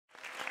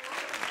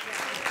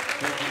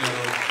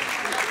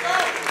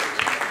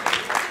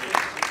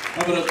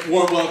How about a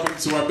warm welcome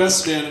to our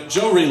best man,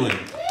 Ben Rieling.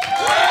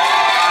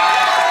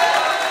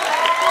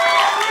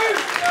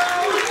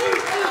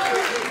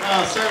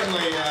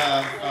 Certainly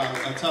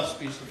a tough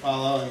speech to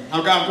follow, and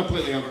I'm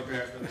completely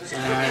unprepared for this. If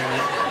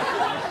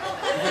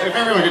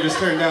everyone could just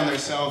turn down their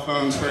cell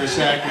phones for a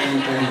second.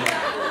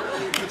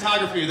 And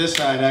photography this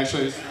side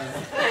actually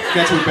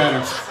gets me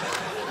better.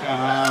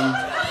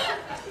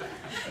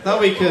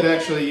 Thought we could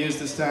actually use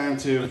this time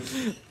to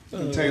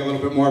tell you a little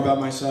bit more about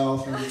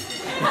myself and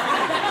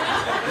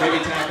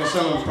maybe tackle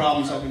some of the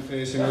problems I've been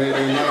facing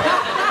lately.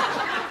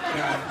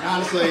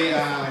 Honestly,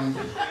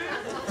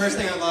 first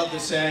thing I'd love to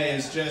say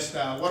is just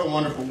what a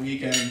wonderful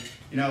weekend.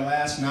 You know,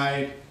 last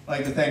night, I'd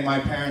like to thank my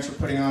parents for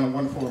putting on a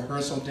wonderful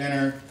rehearsal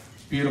dinner.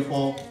 It's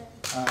beautiful.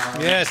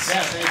 Yes.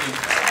 Yeah, thank you.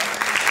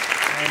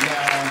 And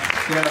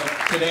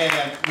today,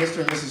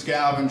 Mr. and Mrs.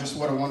 Galvin, just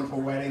what a wonderful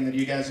wedding that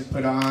you guys have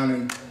put on.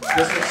 And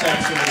this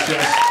reception is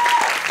just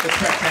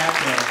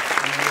spectacular.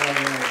 It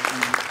really is.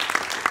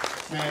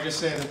 And may I just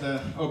say that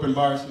the open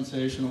bar is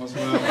sensational as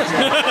well.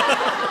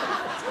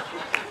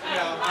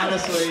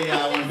 Honestly,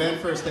 when Ben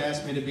first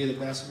asked me to be the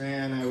best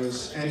man, and he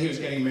was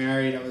getting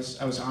married, I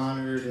was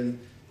honored and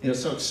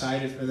so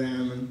excited for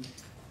them.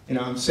 And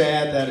I'm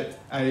sad that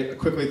I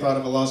quickly thought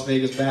of a Las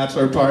Vegas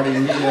bachelor party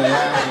and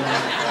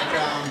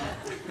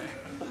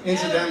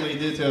incidentally,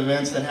 due to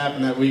events that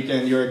happened that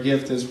weekend, your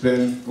gift has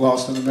been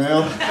lost in the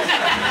mail.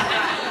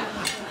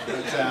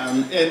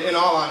 But in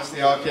all honesty,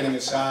 all kidding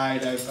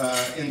aside,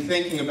 in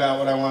thinking about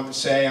what I want to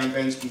say on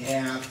Ben's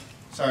behalf,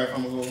 sorry if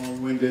I'm a little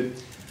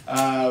long-winded.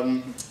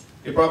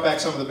 It brought back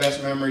some of the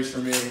best memories for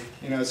me,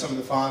 some of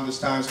the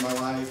fondest times of my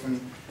life.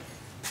 And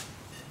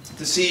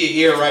to see you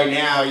here right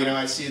now,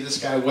 I see this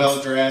guy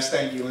well-dressed.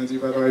 Thank you, Lindsay,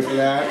 by the way, for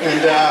that.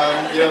 And,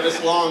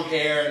 this long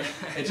hair.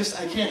 I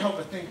can't help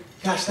but think,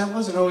 gosh, that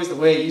wasn't always the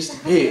way it used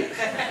to be.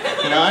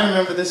 I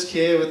remember this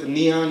kid with the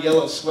neon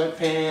yellow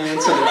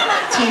sweatpants and a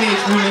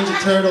Teenage Mutant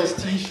Ninja Turtles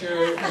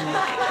t-shirt.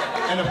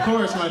 And of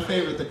course, my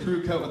favorite, the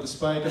crew cut with the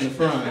spike in the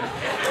front.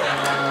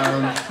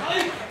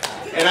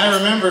 And I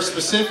remember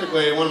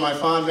specifically one of my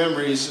fond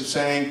memories of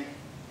saying,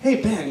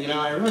 hey Ben,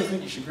 I really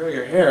think you should grow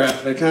your hair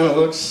out. It kind of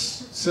looks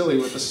silly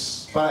with the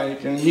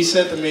spike. And he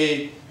said to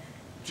me,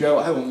 Joe,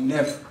 I will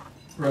never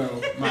grow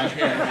my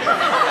hair.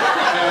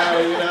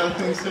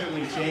 Things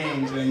certainly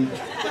change. And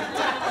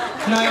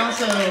I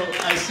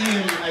see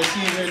him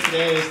here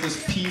today as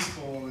this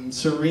peaceful and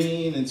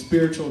serene and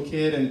spiritual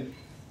kid.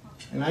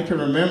 And I can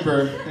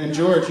remember, and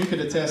George, you could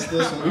attest to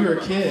this, when we were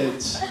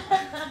kids,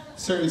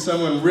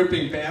 someone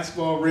ripping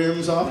basketball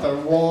rims off the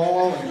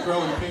wall and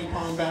throwing ping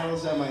pong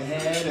battles at my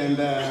head,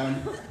 and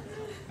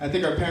I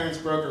think our parents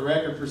broke a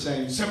record for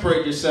saying,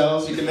 separate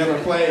yourselves, you can never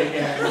play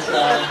again. So,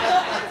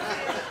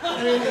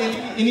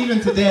 and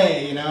even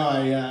today,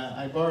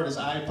 I borrowed his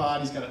iPod,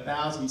 he's got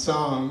 1,000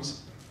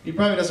 songs. He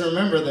probably doesn't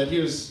remember that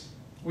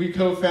we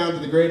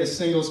co-founded the greatest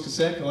singles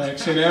cassette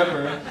collection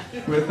ever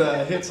with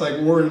hits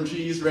like War and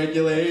Cheese,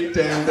 Regulate,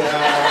 and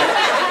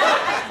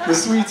the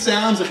sweet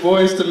sounds of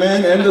Boys to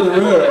Men, End of the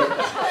Road.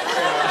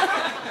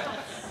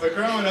 But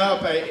growing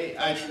up,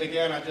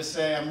 I just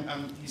say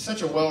he's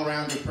such a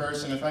well-rounded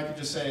person. If I could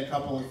just say a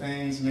couple of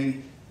things,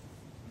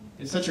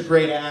 he's such a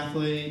great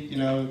athlete,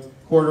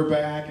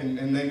 quarterback, and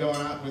then going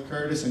out with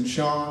Curtis and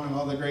Sean and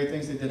all the great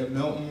things they did at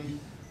Milton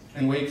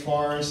and Wake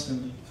Forest.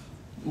 And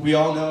we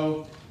all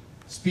know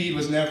speed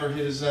was never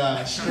his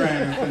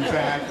strength. In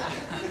fact,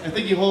 I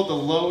think he holds the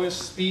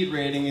lowest speed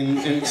rating in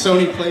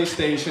Sony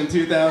PlayStation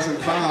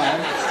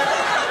 2005.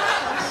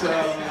 So,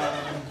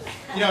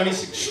 and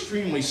he's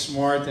extremely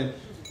smart. And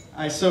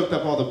I soaked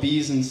up all the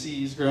B's and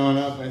C's growing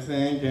up, I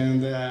think.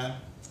 And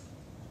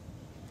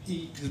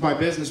he's my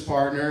business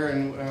partner,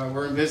 and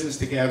we're in business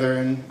together.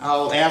 And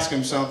I'll ask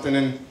him something,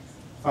 and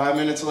 5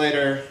 minutes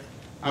later,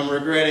 I'm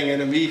regretting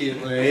it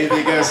immediately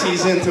because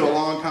he's into a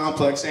long,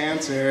 complex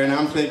answer, and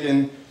I'm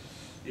thinking,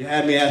 you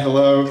had me at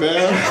hello,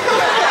 Ben.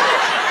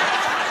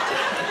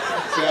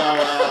 So,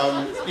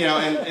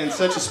 and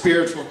such a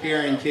spiritual,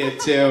 caring kid,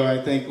 too. I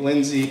think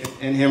Lindsay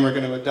and him are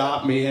going to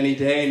adopt me any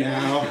day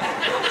now.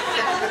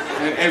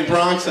 And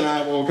Bronx and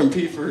I will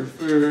compete for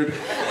food.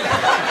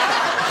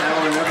 That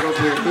will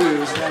inevitably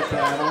lose that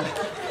battle.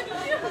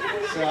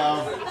 So,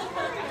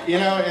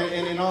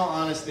 and in all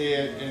honesty,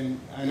 and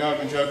I know I've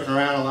been joking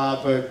around a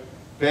lot, but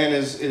Ben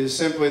is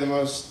simply the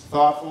most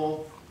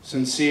thoughtful,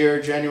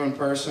 sincere, genuine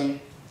person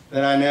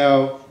that I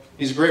know.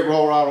 He's a great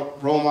role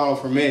model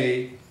for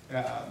me.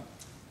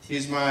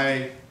 He's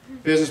my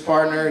business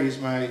partner, he's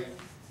my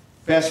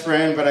best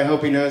friend, but I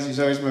hope he knows he's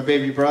always my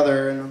baby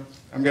brother, and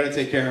I'm going to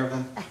take care of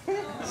him.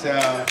 So,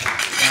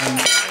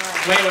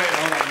 wait,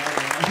 hold on.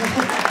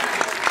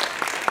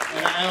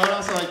 And I would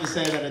also like to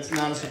say that it's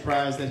not a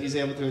surprise that he's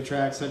able to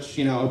attract such,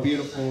 a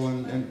beautiful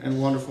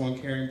and wonderful and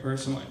caring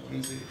person like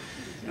Lindsay.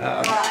 Should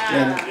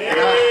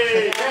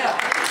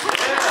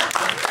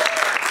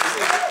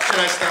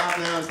I stop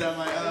now? Is that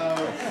my,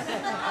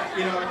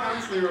 I'm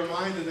constantly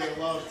reminded of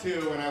love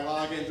too when I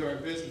log into our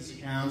business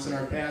accounts and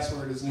our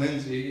password is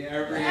Lindsay.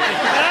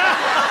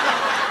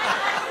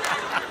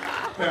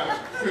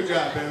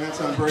 got, Ben? That's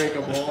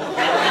unbreakable.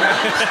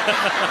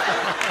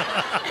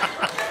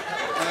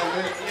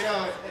 You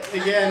know,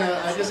 again,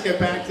 I just get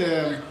back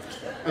to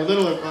a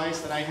little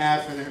advice that I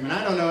have for them, and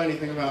I don't know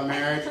anything about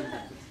marriage.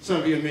 Some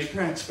of you have made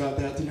cracks about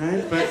that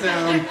tonight, but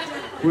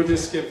we'll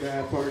just skip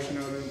that portion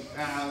of it.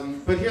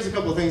 But here's a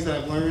couple of things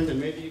that I've learned, and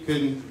maybe you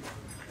can,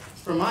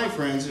 from my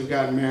friends who've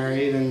gotten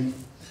married. And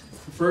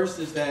first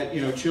is that,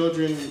 you know,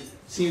 children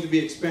seem to be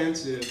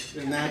expensive,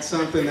 and that's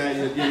something that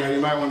you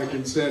might want to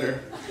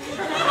consider.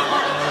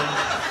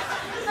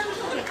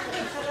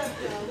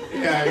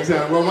 Yeah,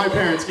 exactly. Well, my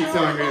parents keep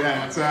telling me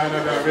that, so I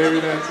don't know. Maybe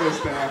that's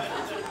just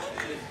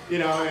you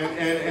know,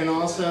 and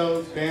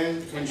also,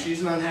 Ben, when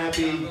she's not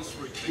happy,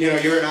 you know,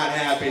 you're not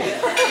happy.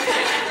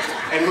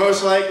 And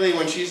most likely,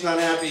 when she's not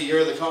happy,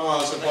 you're the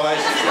cause of why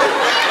she's not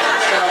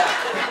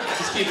happy. So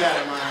just keep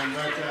that in mind.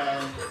 But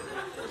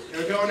you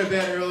know, going to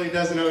bed early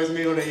doesn't always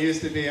mean what it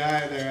used to be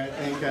either.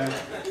 I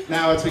think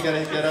now it's we got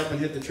to get up and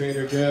hit the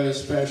Trader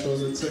Joe's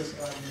specials at 6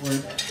 o'clock in the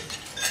morning.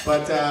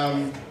 But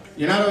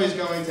you're not always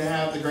going to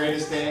have the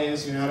greatest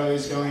days. You're not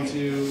always going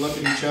to look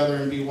at each other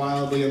and be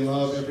wildly in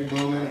love every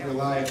moment of your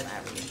life.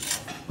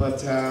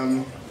 But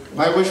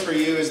my wish for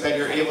you is that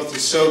you're able to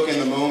soak in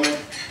the moment,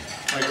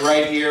 like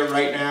right here,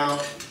 right now,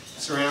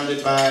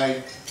 surrounded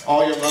by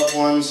all your loved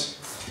ones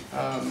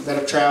that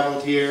have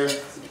traveled here.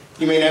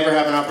 You may never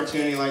have an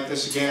opportunity like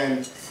this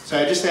again. So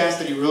I just ask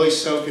that you really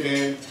soak it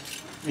in,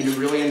 and you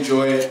really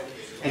enjoy it,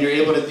 and you're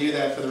able to do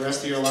that for the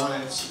rest of your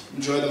lives.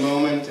 Enjoy the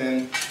moment,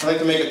 and I'd like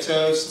to make a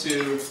toast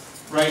to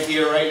right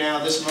here, right now,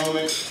 this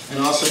moment, and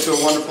also to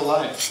a wonderful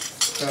life.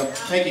 So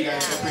thank you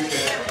guys, I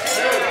appreciate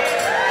it.